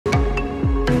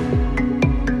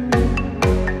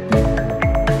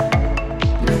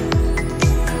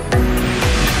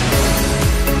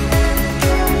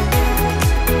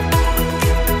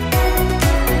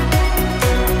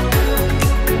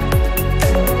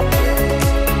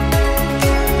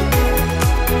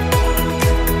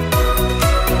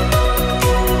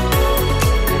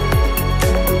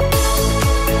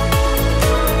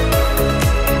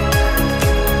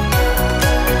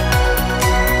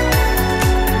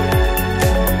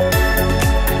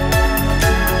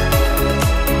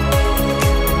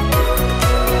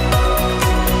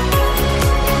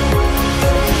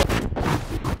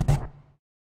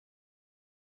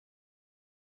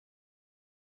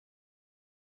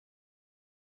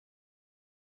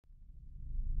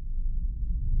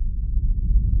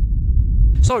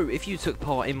So, if you took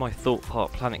part in my Thorpe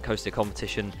Park Planet Coaster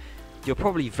competition, you're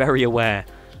probably very aware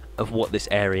of what this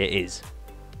area is.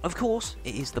 Of course,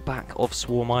 it is the back of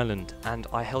Swarm Island, and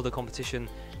I held a competition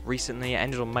recently. It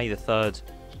ended on May the 3rd,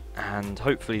 and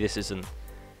hopefully this isn't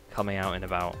coming out in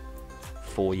about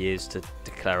 4 years to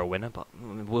declare a winner, but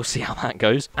we'll see how that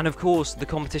goes. And of course, the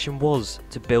competition was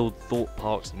to build Thorpe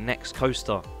Park's next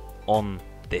coaster on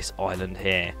this island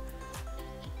here.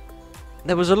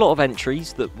 There was a lot of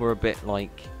entries that were a bit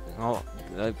like, oh,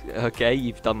 okay,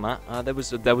 you've done that.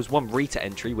 There was one Rita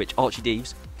entry, which Arch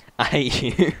Nemesis, I hate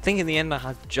you. I think in the end I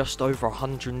had just over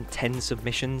 110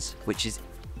 submissions, which is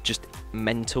just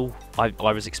mental. I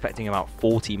was expecting about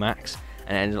 40 max,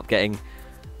 and I ended up getting,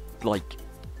 like,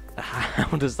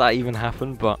 how does that even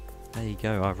happen? But there you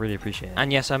go, I really appreciate it.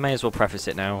 And yes, I may as well preface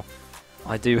it now.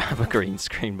 I do have a green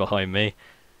screen behind me,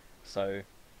 so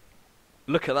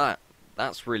look at that.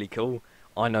 That's really cool.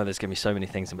 I know there's going to be so many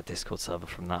things in my Discord server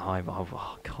from that high, but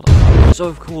oh god. So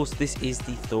of course, this is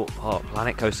the Thorpe Park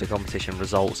Planet Coaster competition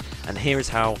results, and here is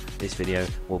how this video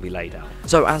will be laid out.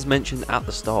 So as mentioned at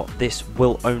the start, this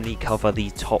will only cover the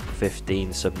top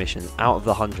 15 submissions out of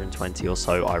the 120 or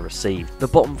so I received. The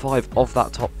bottom 5 of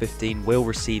that top 15 will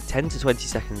receive 10 to 20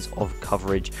 seconds of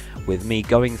coverage, with me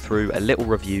going through a little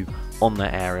review on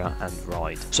the area and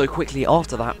ride. So quickly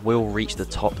after that, we'll reach the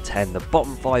top 10. The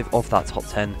bottom 5 of that top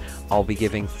 10, I'll be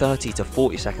giving 30 to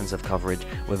 40 seconds of coverage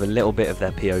with a little bit of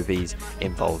their POVs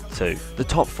involved too. The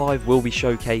top 5 will be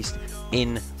showcased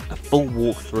in a full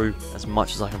walkthrough, as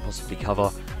much as I can possibly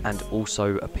cover, and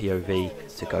also a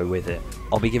POV to go with it.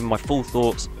 I'll be giving my full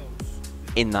thoughts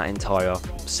in that entire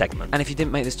segment. And if you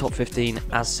didn't make this top 15,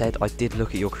 as said, I did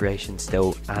look at your creations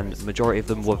still, and the majority of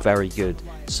them were very good.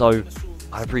 So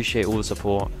I appreciate all the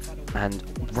support, and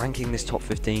ranking this top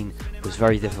 15 was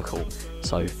very difficult,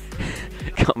 so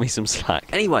cut me some slack.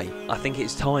 Anyway, I think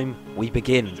it's time we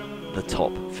begin the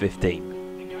top 15.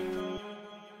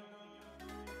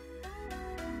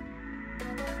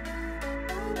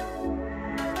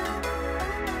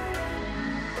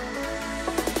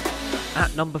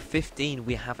 At number 15,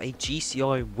 we have a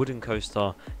GCI wooden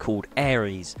coaster called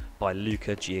Ares by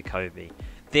Luca Giacobi.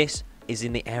 This is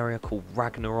in the area called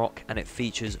Ragnarok, and it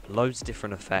features loads of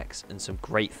different effects and some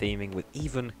great theming with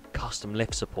even custom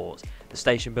lift support. The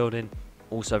station building,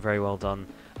 also very well done,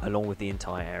 along with the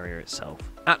entire area itself.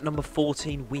 At number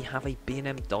 14, we have a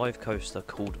B&M dive coaster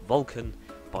called Vulcan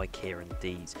by Kieran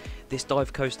Dees. This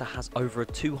dive coaster has over a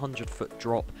 200-foot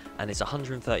drop and is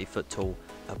 130 foot tall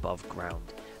above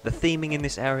ground. The theming in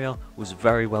this area was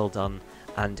very well done,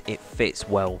 and it fits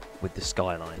well with the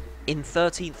skyline. In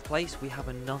 13th place, we have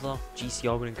another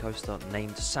GCI wooden coaster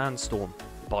named Sandstorm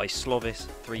by Slovis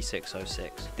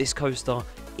 3606. This coaster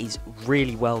is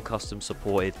really well custom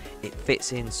supported. It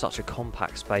fits in such a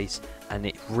compact space, and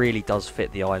it really does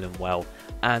fit the island well,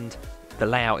 and the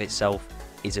layout itself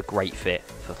is a great fit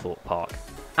for Thorpe Park.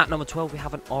 At number 12, we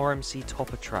have an RMC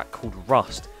topper track called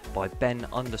Rust by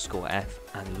Ben_F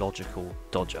and Logical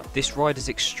Dodger. This ride is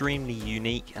extremely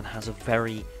unique and has a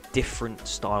very different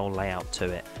style layout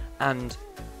to it, and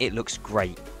it looks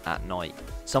great at night.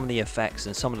 Some of the effects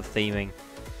and some of the theming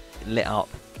lit up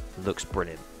looks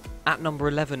brilliant. At number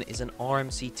 11 is an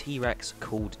RMC T-Rex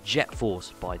called Jet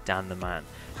Force by Dan the Man.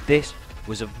 This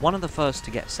was one of the first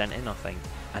to get sent in, I think,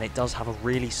 and it does have a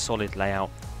really solid layout,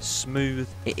 smooth,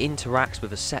 it interacts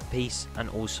with a set piece and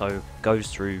also goes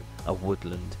through a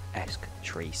woodland-esque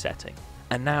tree setting.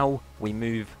 And now we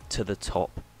move to the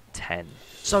top 10.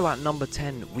 So at number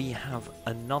 10 we have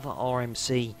another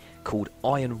RMC called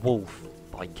Iron Wolf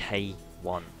by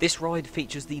K1. This ride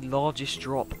features the largest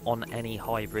drop on any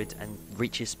hybrid and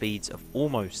reaches speeds of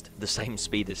almost the same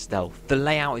speed as Stealth. The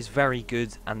layout is very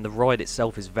good and the ride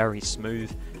itself is very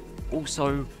smooth.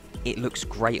 Also, it looks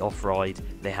great off-ride.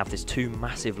 They have these two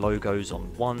massive logos on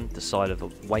one the side of a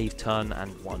wave turn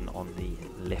and one on the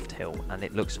lift hill, and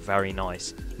it looks very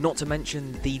nice. Not to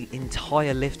mention the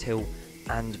entire lift hill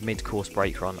and mid-course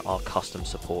brake run are custom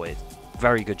supported.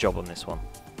 Very good job on this one.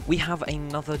 We have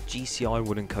another GCI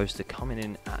wooden coaster coming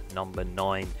in at number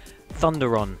 9, Thunder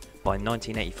Run by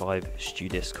 1985 Stu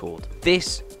Discord.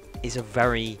 This is a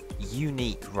very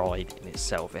unique ride in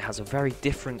itself. It has a very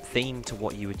different theme to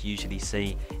what you would usually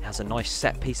see. It has a nice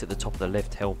set piece at the top of the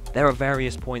lift hill. There are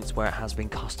various points where it has been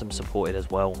custom supported as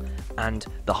well, and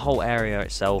the whole area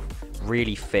itself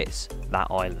really fits that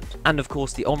island. And of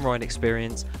course the on-ride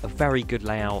experience, a very good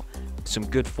layout, some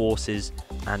good forces,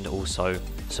 and also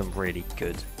some really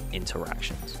good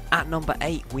interactions. At number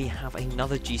 8 we have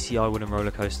another GCI wooden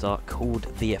roller coaster called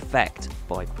The Effect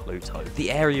by Pluto.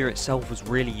 The area itself was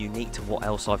really unique to what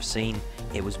else I've seen.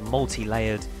 It was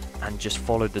multi-layered and just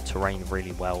followed the terrain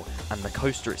really well, and the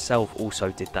coaster itself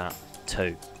also did that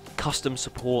too. Custom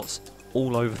supports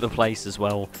all over the place as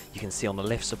well. You can see on the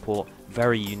lift support,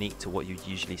 very unique to what you'd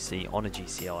usually see on a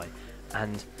GCI,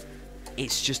 and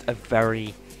it's just a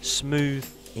very smooth,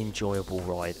 enjoyable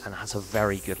ride and has a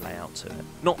very good layout to it.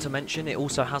 Not to mention it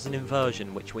also has an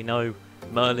inversion, which we know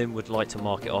Merlin would like to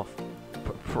mark it off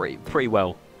pretty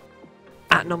well.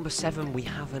 At number 7 we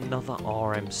have another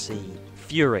RMC,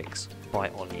 Furix by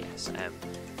Ollie SM.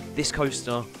 This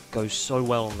coaster goes so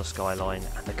well on the skyline,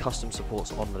 and the custom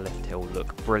supports on the lift hill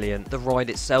look brilliant. The ride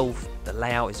itself, the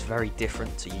layout is very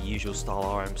different to your usual style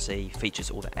RMC,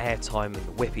 features all the airtime and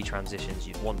the whippy transitions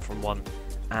you'd want from one,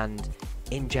 and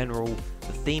in general,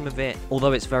 the theme of it,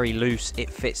 although it's very loose, it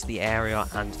fits the area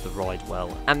and the ride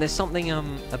well. And there's something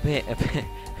a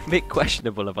bit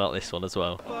questionable about this one as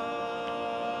well.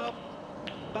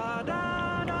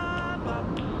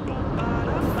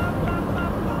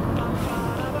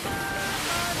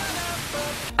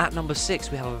 At number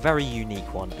 6 we have a very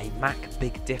unique one, a Mack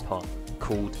Big Dipper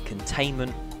called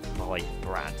Containment by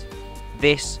Brad.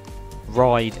 This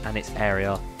ride and its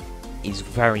area is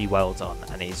very well done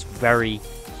and is very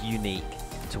unique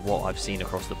to what I've seen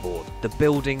across the board. The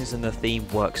buildings and the theme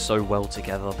work so well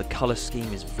together, the colour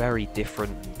scheme is very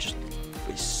different and just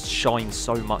it shines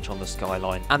so much on the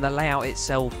skyline, and the layout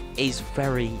itself is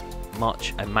very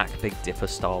much a Mack Big Dipper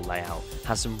style layout,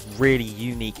 has some really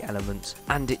unique elements,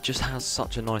 and it just has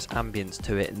such a nice ambience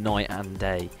to it night and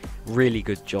day. Really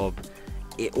good job.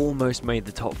 It almost made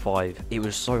the top 5. It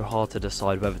was so hard to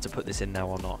decide whether to put this in there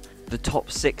or not. The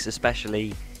top 6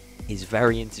 especially is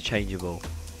very interchangeable,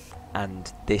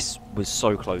 and this was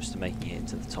so close to making it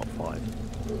into the top 5.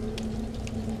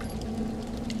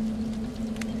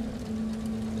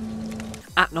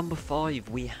 At number 5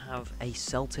 we have a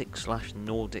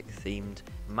Celtic/Nordic themed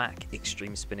Mack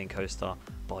Extreme Spinning Coaster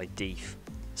by Deef.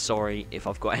 Sorry if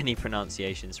I've got any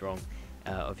pronunciations wrong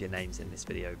of your names in this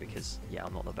video, because yeah,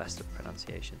 I'm not the best at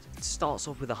pronunciations. It starts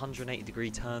off with a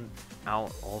 180-degree turn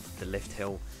out of the lift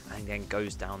hill and then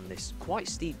goes down this quite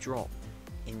steep drop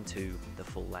into the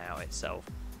full layout itself.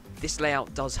 This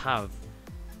layout does have,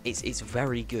 it's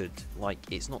very good. Like,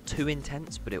 it's not too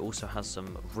intense, but it also has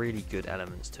some really good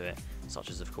elements to it, such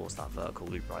as of course that vertical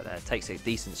loop right there. It takes a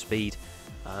decent speed,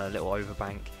 a little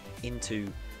overbank into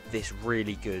this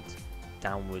really good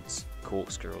downwards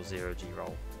corkscrew or 0G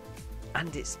roll,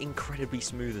 and it's incredibly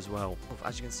smooth as well.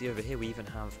 As you can see over here, we even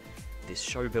have this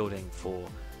show building for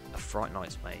a Fright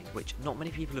Nights maze, which not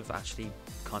many people have actually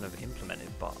kind of implemented,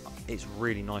 but it's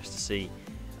really nice to see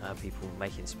people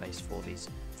making space for these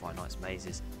Fright Nights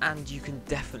mazes. And you can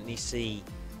definitely see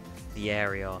the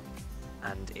area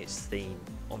and its theme,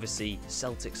 obviously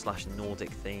Celtic/Nordic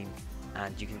theme,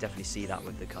 and you can definitely see that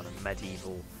with the kind of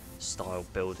medieval style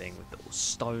building with the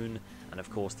stone, and of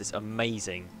course this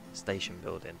amazing station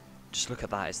building. Just look at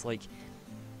that, it's like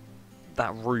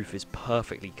that roof is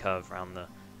perfectly curved around the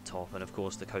top, and of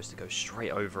course the coaster goes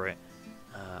straight over it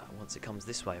once it comes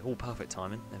this way. All perfect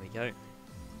timing, there we go.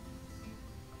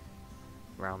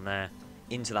 Around there,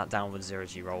 into that downward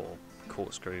 0G roll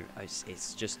corkscrew.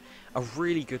 It's just a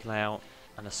really good layout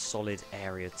and a solid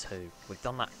area too. We've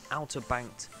done that outer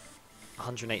banked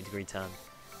 180-degree turn.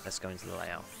 Let's go into the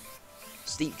layout.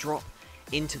 Steep drop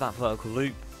into that vertical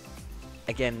loop.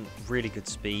 Again, really good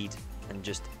speed and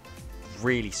just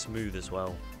really smooth as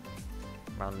well.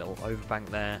 Around a little overbank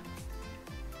there.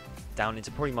 Down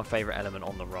into probably my favourite element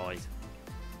on the ride.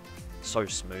 So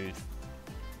smooth.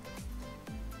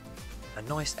 A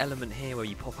nice element here where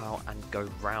you pop out and go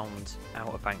round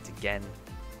outer banked again.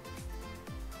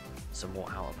 Some more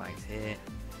outer banked here.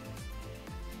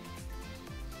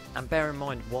 And bear in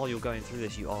mind, while you're going through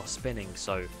this, you are spinning,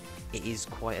 so it is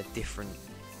quite a different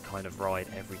kind of ride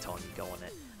every time you go on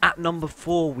it. At number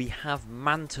 4, we have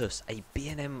Mantus, a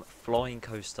B&M flying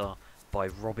coaster by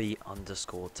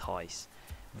Robbie_Tice.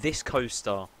 This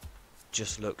coaster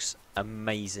just looks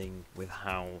amazing with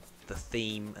how the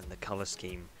theme and the colour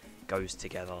scheme goes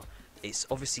together. It's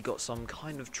obviously got some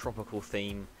kind of tropical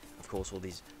theme, of course all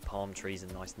these palm trees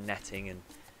and nice netting and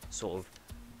sort of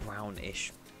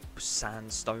brownish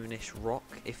sandstone-ish rock,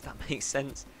 if that makes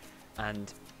sense,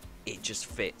 and it just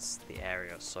fits the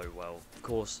area so well. Of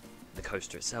course the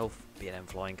coaster itself, B&M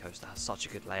flying coaster, has such a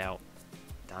good layout.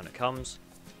 Down it comes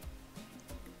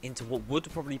into what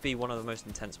would probably be one of the most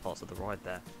intense parts of the ride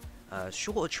there.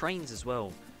 Shorter trains as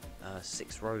well,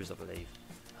 6 rows I believe,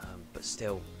 but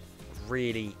still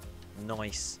really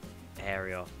nice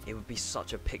area. It would be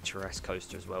such a picturesque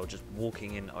coaster as well, just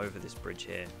walking in over this bridge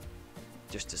here,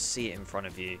 just to see it in front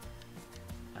of you.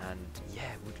 And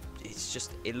yeah,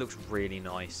 it looks really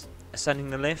nice. Ascending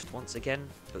the lift, once again,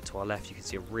 look to our left, you can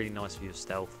see a really nice view of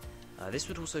Stealth. This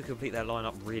would also complete their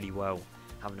lineup really well,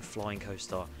 having a flying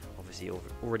coaster, obviously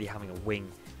already having a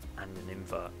wing and an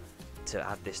invert. To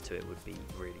add this to it would be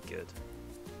really good.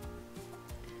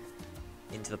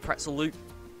 Into the pretzel loop.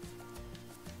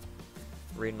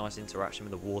 Really nice interaction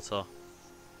with the water.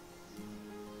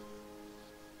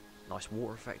 Nice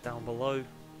water effect down below.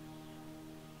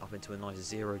 Up into a nice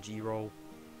 0G roll.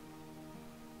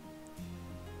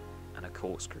 And a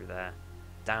corkscrew there.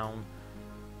 Down.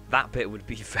 That bit would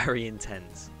be very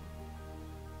intense.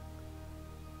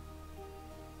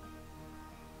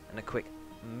 And a quick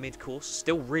mid-course.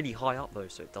 Still really high up though,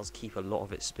 so it does keep a lot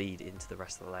of its speed into the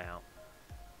rest of the layout.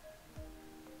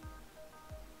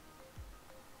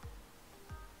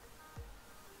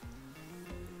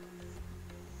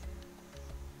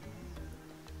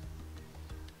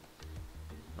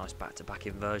 Nice back-to-back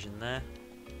inversion there.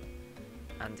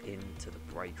 And into the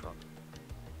brake run.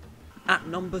 At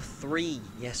number 3,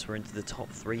 yes, we're into the top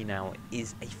 3 now,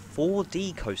 is a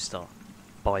 4D coaster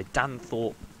by Dan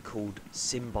Thorpe called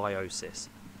Symbiosis.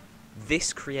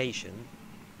 This creation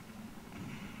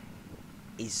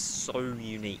is so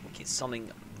unique. It's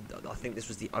something, I think this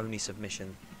was the only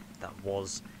submission that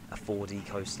was a 4D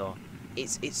coaster.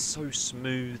 It's so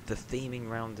smooth, the theming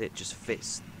around it just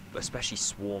fits, especially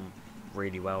Swarm,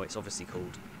 really well. It's obviously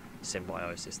called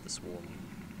Symbiosis, the Swarm,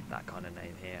 that kind of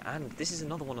name here. And this is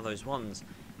another one of those ones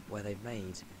where they've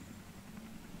made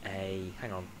a,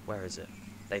 hang on, where is it?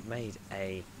 They've made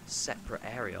a separate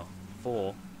area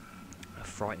for a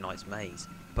Fright Nights maze.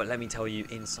 But let me tell you,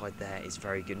 inside there is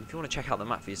very good. And if you want to check out the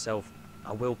map for yourself,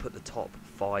 I will put the top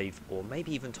 5 or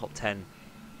maybe even top 10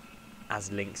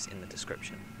 as links in the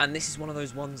description. And this is one of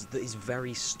those ones that is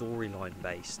very storyline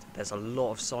based. There's a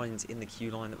lot of signs in the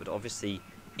queue line that would obviously,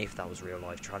 if that was real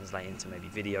life, translate into maybe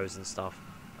videos and stuff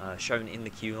shown in the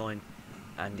queue line,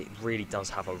 and it really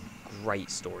does have a great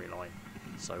storyline.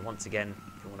 So once again,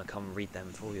 if you want to come read them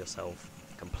for yourself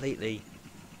completely,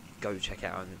 go check it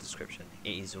out in the description.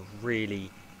 It is a really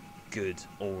good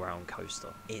all-round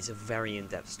coaster. It's a very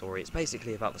in-depth story. It's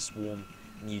basically about the Swarm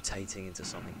mutating into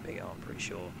something bigger, I'm pretty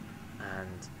sure.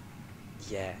 And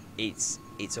yeah, it's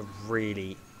a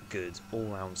really good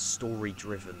all-round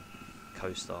story-driven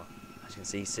coaster. As you can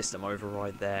see, system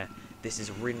override there. This is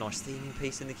a really nice theming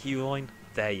piece in the queue line.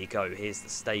 There you go, here's the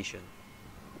station.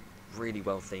 Really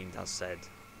well themed, as said.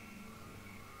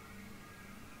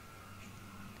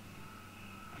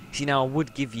 See, now I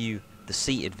would give you the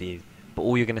seated view, but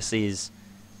all you're going to see is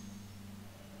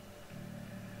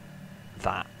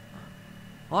that.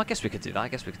 Well, I guess we could do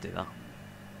that.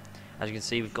 As you can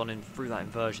see, we've gone in through that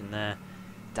inversion there,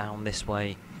 down this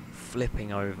way,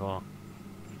 flipping over,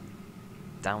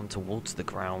 down towards the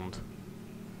ground.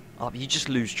 Up, you just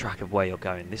lose track of where you're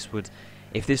going. This would,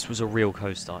 if this was a real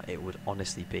coaster, it would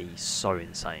honestly be so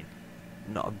insane.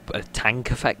 Not a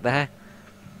tank effect there.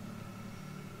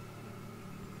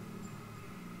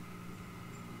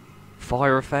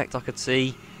 Fire effect I could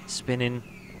see spinning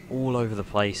all over the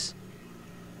place.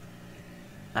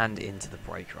 And into the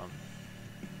brake run.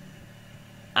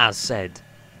 As said,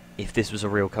 if this was a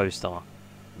real coaster,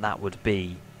 that would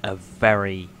be a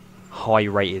very high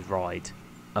rated ride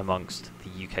amongst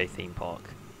the UK theme park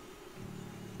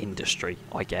industry,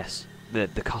 I guess. The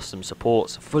custom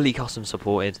supports, fully custom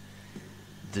supported.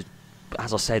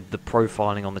 As I said, the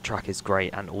profiling on the track is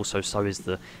great, and also so is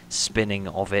the spinning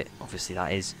of it. Obviously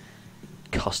that is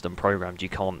custom programmed. You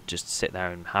can't just sit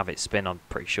there and have it spin, I'm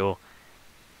pretty sure.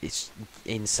 It's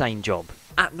insane job.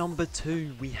 At number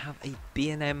 2 we have a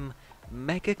B&M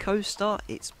Mega Coaster.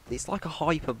 It's like a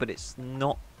hyper, but it's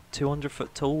not 200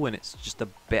 foot tall, and it's just a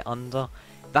bit under.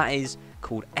 That is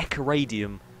called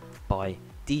Ecoradium by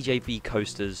DJB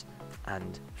Coasters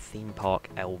and Theme Park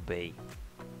LB.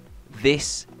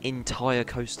 This entire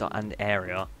coaster and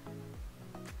area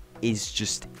is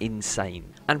just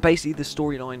insane. And basically the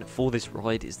storyline for this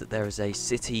ride is that there is a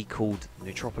city called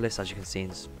Nootropolis, as you can see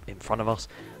in front of us,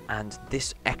 and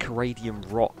this Ecoradium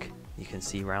rock you can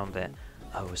see around it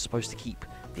was supposed to keep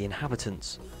the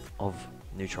inhabitants of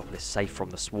Nootropolis safe from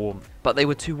the Swarm, but they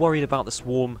were too worried about the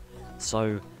Swarm,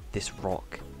 so this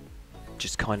rock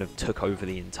just kind of took over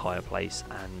the entire place.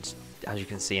 And as you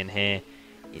can see in here,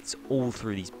 it's all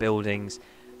through these buildings,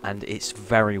 and it's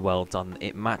very well done.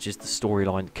 It matches the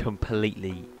storyline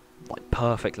completely, like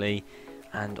perfectly,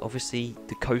 and obviously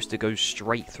the coaster goes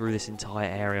straight through this entire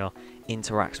area,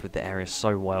 interacts with the area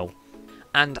so well.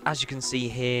 And as you can see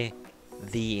here,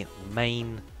 the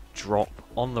main drop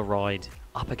on the ride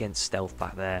up against Stealth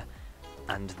back there,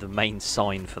 and the main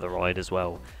sign for the ride as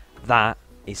well. That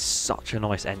is such a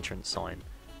nice entrance sign.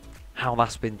 How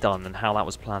that's been done and how that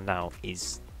was planned out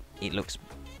it looks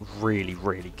really,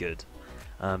 really good.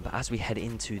 But as we head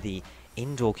into the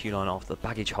indoor queue line after the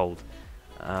baggage hold,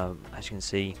 as you can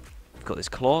see, we've got this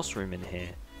classroom in here,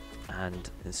 and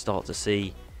start to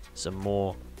see some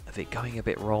more of it going a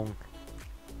bit wrong.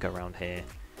 Go around here,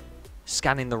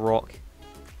 scanning the rock,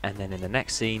 and then in the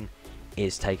next scene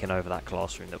is taking over that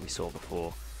classroom that we saw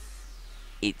before.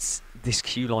 This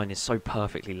queue line is so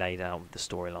perfectly laid out with the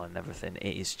storyline and everything.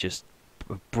 It is just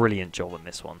a brilliant job on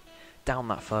this one. Down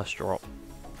that first drop,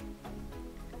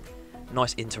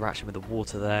 nice interaction with the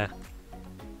water there.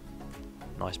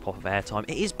 Nice pop of airtime.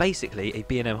 It is basically a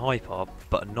B&M hyper,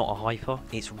 but not a hyper.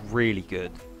 It's really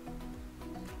good.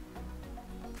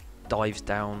 Dives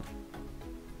down.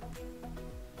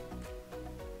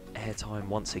 Airtime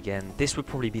once again. This would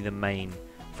probably be the main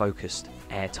focused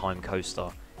airtime coaster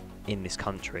in this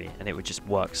country, and it would just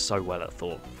work so well at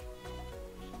Thorpe.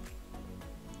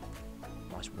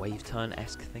 Nice wave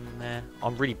turn-esque thing there.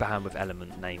 I'm really bad with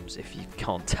element names, if you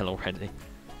can't tell already.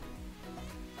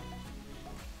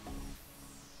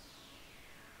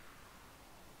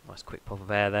 Nice quick pop of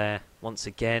air there. Once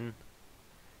again,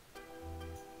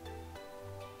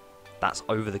 that's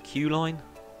over the queue line.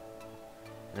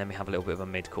 And then we have a little bit of a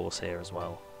mid-course here as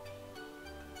well.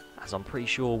 As I'm pretty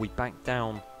sure we bank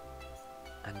down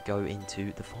and go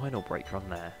into the final brake run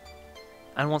there.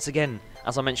 And once again,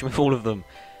 as I mentioned with all of them,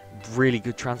 really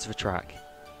good transfer track.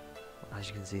 As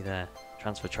you can see there.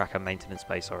 Transfer track and maintenance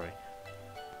bay, sorry.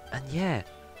 And yeah,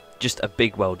 just a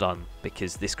big well done,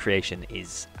 because this creation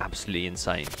is absolutely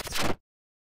insane.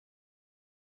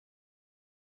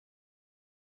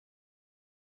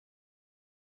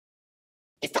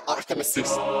 It's the Arch Nemesis.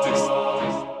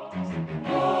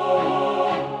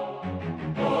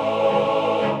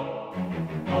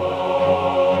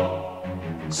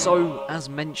 So, as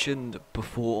mentioned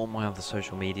before on my other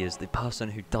social medias, the person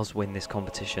who does win this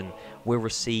competition will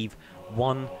receive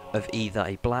one of either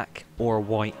a black or a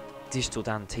white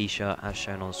DigitalDan t-shirt as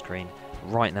shown on screen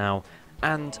right now,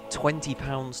 and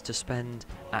 £20 to spend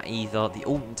at either the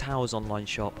Alton Towers online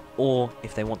shop, or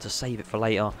if they want to save it for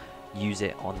later, use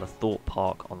it on the Thorpe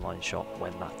Park online shop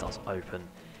when that does open.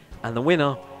 And the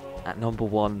winner at number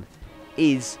 1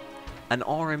 is an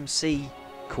RMC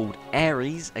called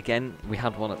Aries. Again, we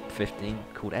had one at 15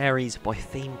 called Aries by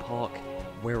Theme Park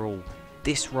Wirral.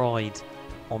 This ride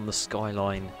on the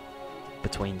skyline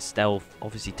between Stealth,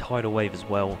 obviously Tidal Wave as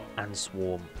well, and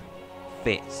Swarm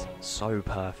fits so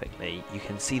perfectly. You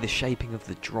can see the shaping of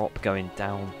the drop going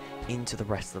down into the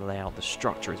rest of the layout. The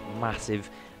structure is massive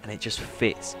and it just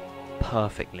fits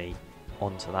perfectly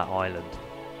onto that island.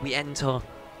 We enter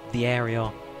the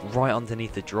area right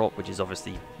underneath the drop, which is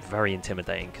obviously very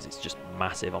intimidating because it's just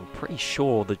massive. I'm pretty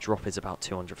sure the drop is about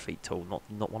 200 feet tall,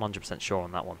 not 100% sure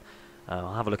on that one.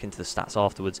 I'll have a look into the stats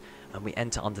afterwards. And we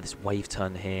enter under this wave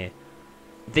turn here.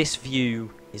 This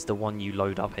view is the one you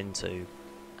load up into,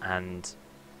 and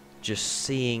just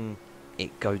seeing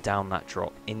it go down that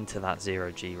drop into that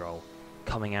 0G roll,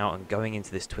 coming out and going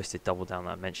into this twisted double down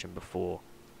that I mentioned before,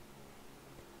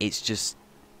 it's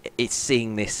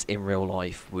seeing this in real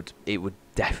life would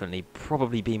definitely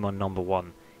probably be my number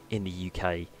 1 in the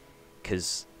UK,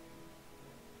 because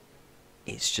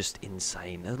it's just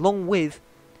insane. Along with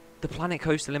the Planet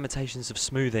Coaster limitations of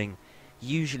smoothing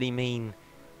usually mean,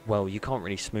 well, you can't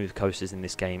really smooth coasters in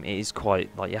this game. It is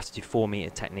quite, like, you have to do 4 meter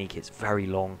technique. It's very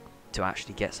long to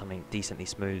actually get something decently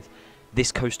smooth.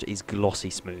 This coaster is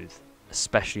glossy smooth,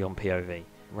 especially on POV.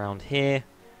 Around here,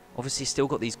 obviously still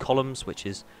got these columns, which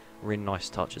is a really nice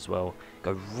touch as well.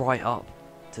 Go right up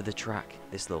to the track,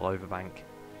 this little overbank,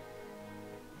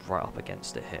 right up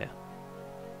against it here.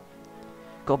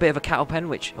 Got a bit of a cattle pen,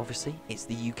 which obviously it's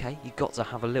the UK. You've got to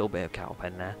have a little bit of cattle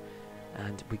pen there.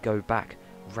 And we go back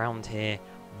round here.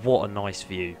 What a nice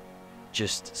view.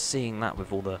 Just seeing that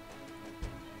with all the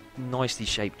nicely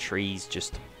shaped trees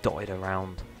just dotted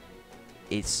around.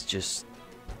 It's just,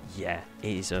 yeah,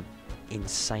 it is a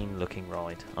insane looking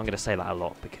ride. I'm going to say that a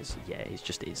lot because, yeah, it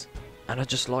just is. And I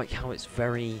just like how it's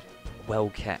very well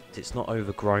kept. It's not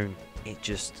overgrown. It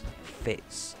just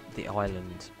fits the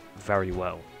island very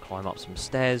well. Climb up some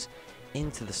stairs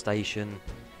into the station.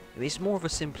 It's more of a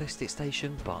simplistic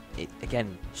station, but it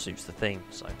again suits the theme,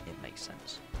 so it makes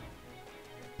sense.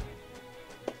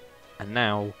 And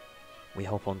now we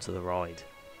hop onto the ride.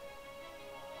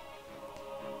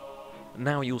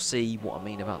 Now you'll see what I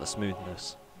mean about the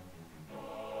smoothness.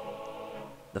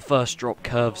 The first drop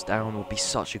curves down will be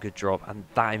such a good drop, and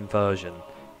that inversion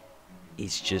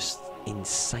is just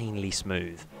insanely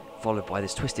smooth, followed by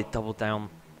this twisted double down,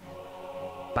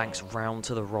 banks round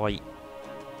to the right,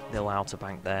 little outer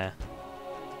bank there.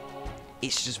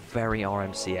 It's just very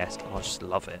RMC-esque, and I just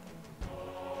love it.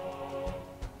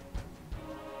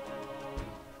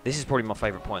 This is probably my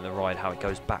favourite point in the ride, how it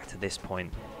goes back to this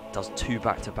point, does 2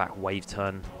 back-to-back wave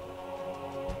turn,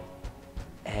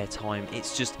 air time.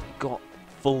 It's just got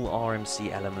full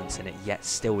RMC elements in it, yet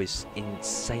still is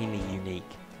insanely unique.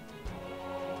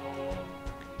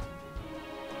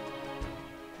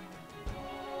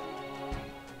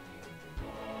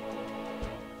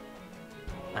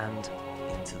 And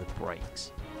into the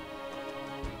brakes.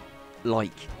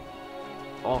 Like,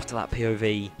 after that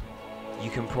POV,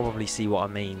 you can probably see what I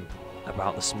mean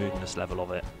about the smoothness level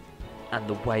of it. And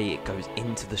the way it goes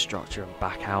into the structure and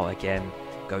back out again,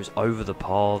 goes over the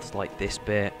paths like this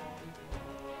bit.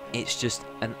 It's just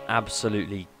an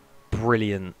absolutely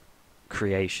brilliant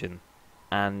creation.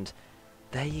 And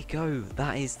there you go,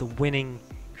 that is the winning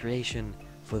creation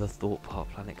for the Thorpe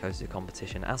Park Planet Coaster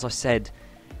competition. As I said,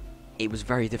 it was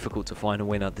very difficult to find a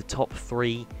winner. The top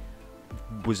 3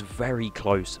 was very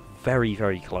close, very,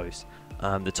 very close.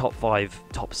 The top 5,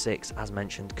 top 6, as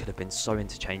mentioned, could have been so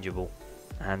interchangeable.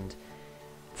 And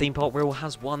Theme Park World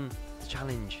has won the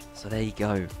challenge, so there you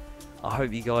go. I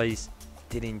hope you guys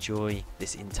did enjoy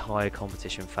this entire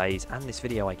competition phase and this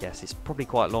video. I guess it's probably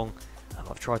quite long.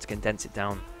 I've tried to condense it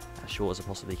down as short as I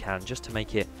possibly can, just to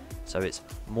make it so it's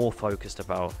more focused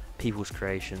about people's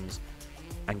creations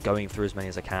and going through as many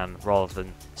as I can, rather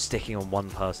than sticking on one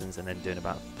person's and then doing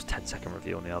about a 10-second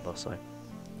review on the other. So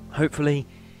hopefully,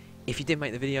 if you did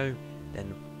make the video,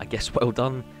 then I guess well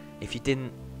done. If you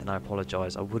didn't, then I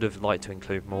apologise. I would have liked to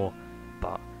include more,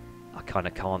 but I kind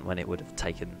of can't when it would have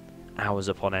taken hours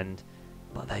upon end.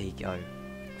 But there you go.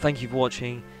 Thank you for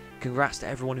watching. Congrats to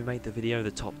everyone who made the video,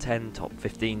 the top 10, top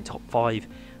 15, top 5,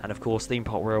 and of course Theme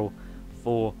Park World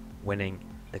for winning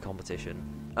the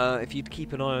competition. If you'd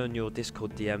keep an eye on your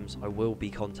Discord DMs, I will be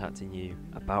contacting you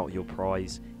about your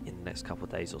prize in the next couple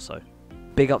of days or so.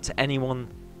 Big up to anyone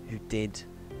who did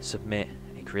submit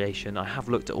a creation. I have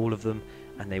looked at all of them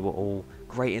and they were all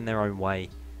great in their own way,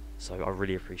 so I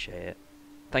really appreciate it.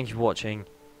 Thank you for watching,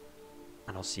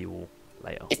 and I'll see you all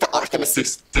later. It's the Arch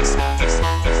Nemesis.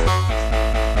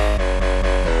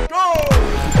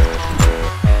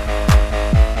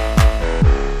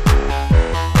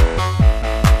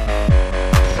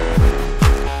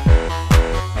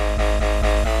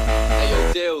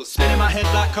 Spinning my head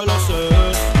like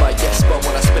Colossus. Might get spun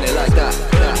when I spin it like that.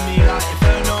 Burning me like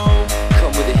Inferno.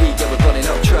 Come with the heat, yeah, we're running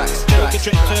up tracks. Take a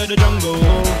trip to the jungle.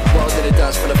 Wild in the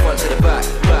dance from the front to the back.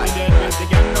 Dead with the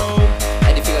gang, no.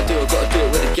 Anything I do, I gotta do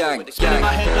it with the gang. Spinning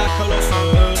my head like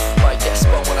Colossus.